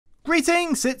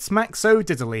Greetings, it's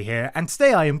MaxoDiddly here, and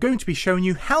today I am going to be showing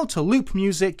you how to loop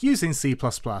music using C++.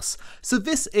 So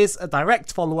this is a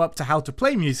direct follow-up to how to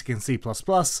play music in C++.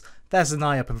 There's an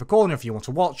eye up in the corner if you want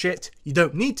to watch it. You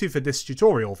don't need to for this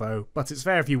tutorial though, but it's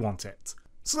there if you want it.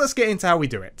 So let's get into how we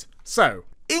do it. So,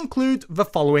 include the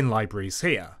following libraries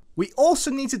here. We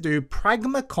also need to do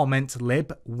pragma comment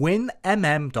lib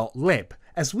winmm.lib,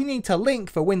 as we need to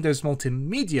link the Windows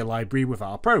Multimedia library with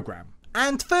our program.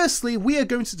 And firstly, we are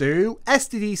going to do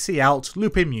stdcout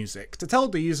loopin music to tell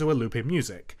the user we're looping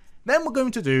music. Then we're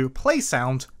going to do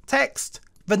PlaySound text,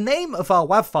 the name of our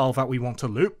WAV file that we want to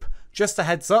loop. Just a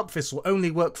heads up, this will only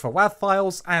work for WAV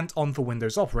files and on the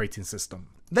Windows operating system.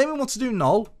 Then we want to do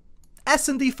null,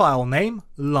 snd file name,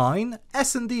 line,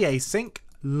 snd async,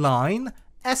 line,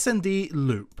 snd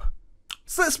loop.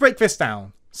 So let's break this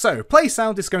down. So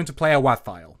PlaySound is going to play a WAV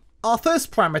file. Our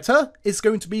first parameter is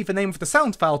going to be the name of the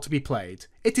sound file to be played.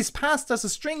 It is passed as a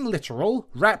string literal,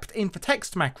 wrapped in the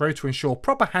text macro to ensure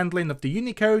proper handling of the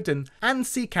Unicode and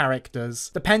ANSI characters,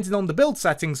 depending on the build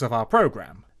settings of our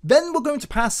program. Then we're going to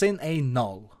pass in a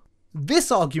null.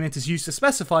 This argument is used to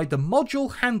specify the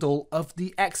module handle of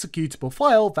the executable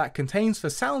file that contains the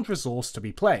sound resource to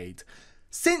be played.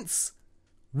 Since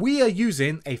we are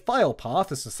using a file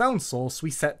path as the sound source, we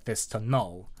set this to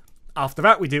null. After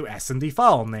that we do snd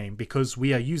file name because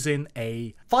we are using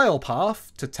a file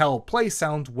path to tell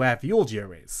PlaySound where the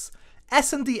audio is.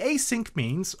 Snd async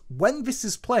means when this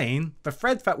is playing, the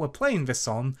thread that we're playing this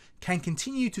on can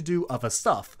continue to do other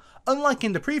stuff. Unlike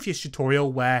in the previous tutorial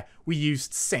where we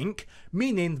used sync,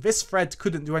 meaning this thread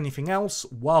couldn't do anything else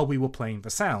while we were playing the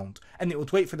sound, and it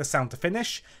would wait for the sound to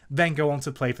finish, then go on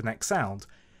to play the next sound.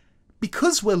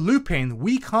 Because we're looping,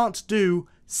 we can't do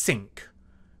sync,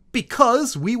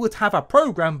 because we would have a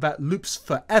program that loops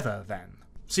forever then.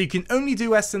 So you can only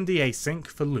do snd async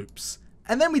for loops.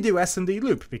 And then we do snd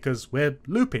loop because we're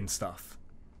looping stuff.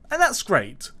 And that's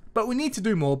great, but we need to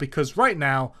do more because right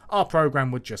now our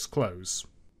program would just close.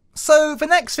 So the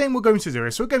next thing we're going to do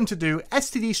is we're going to do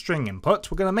std string input,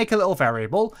 we're going to make a little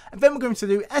variable, and then we're going to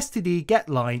do std get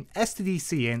line, std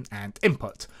cin, and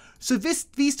input. So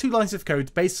these two lines of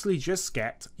code basically just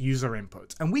get user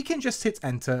input, and we can just hit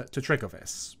enter to trigger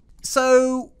this.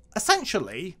 So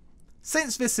essentially,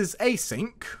 since this is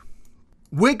async,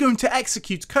 we're going to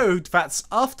execute code that's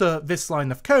after this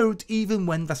line of code even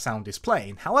when the sound is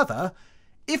playing. However,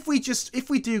 if we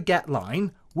do get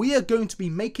line, we are going to be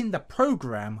making the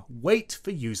program wait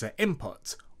for user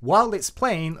input while it's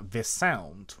playing this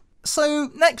sound.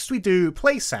 So next we do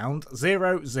PlaySound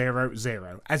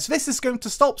 000, as this is going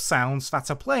to stop sounds that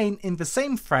are playing in the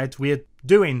same thread we're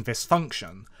doing this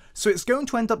function. So it's going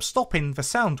to end up stopping the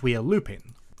sound we are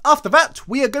looping. After that,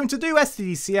 we are going to do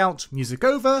stdcout music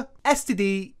over,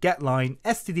 std getLine,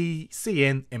 std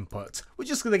cin input. We're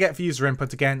just going to get the user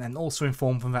input again and also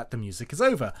inform them that the music is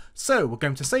over. So we're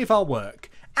going to save our work.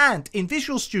 And in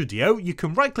Visual Studio, you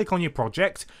can right click on your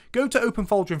project, go to Open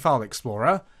Folder in File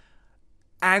Explorer,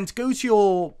 and go to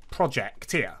your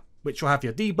project here, which will have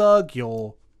your debug,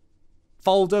 your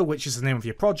folder, which is the name of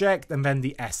your project, and then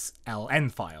the sln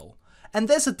file. And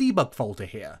there's a debug folder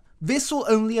here. This will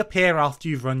only appear after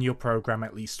you've run your program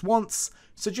at least once,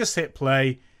 so just hit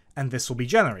play and this will be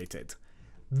generated.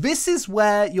 This is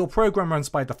where your program runs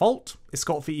by default, it's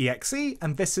got the exe,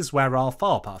 and this is where our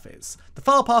file path is. The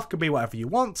file path can be whatever you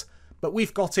want, but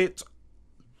we've got it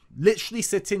literally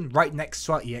sitting right next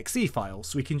to our exe file,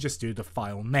 so we can just do the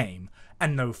file name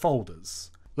and no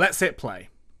folders. Let's hit play.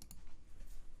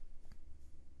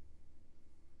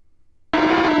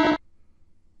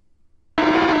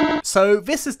 So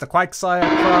this is the Quagsire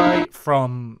cry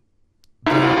from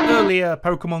the earlier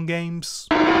Pokemon games.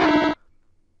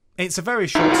 It's a very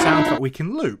short sound that we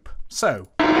can loop. So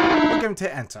we're going to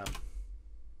hit enter.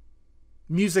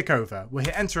 Music over. We'll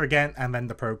hit enter again and then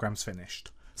the program's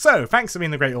finished. So thanks for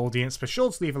being a great audience. Be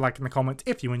sure to leave a like in the comment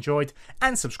if you enjoyed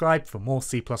and subscribe for more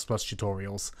C++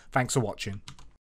 tutorials. Thanks for watching.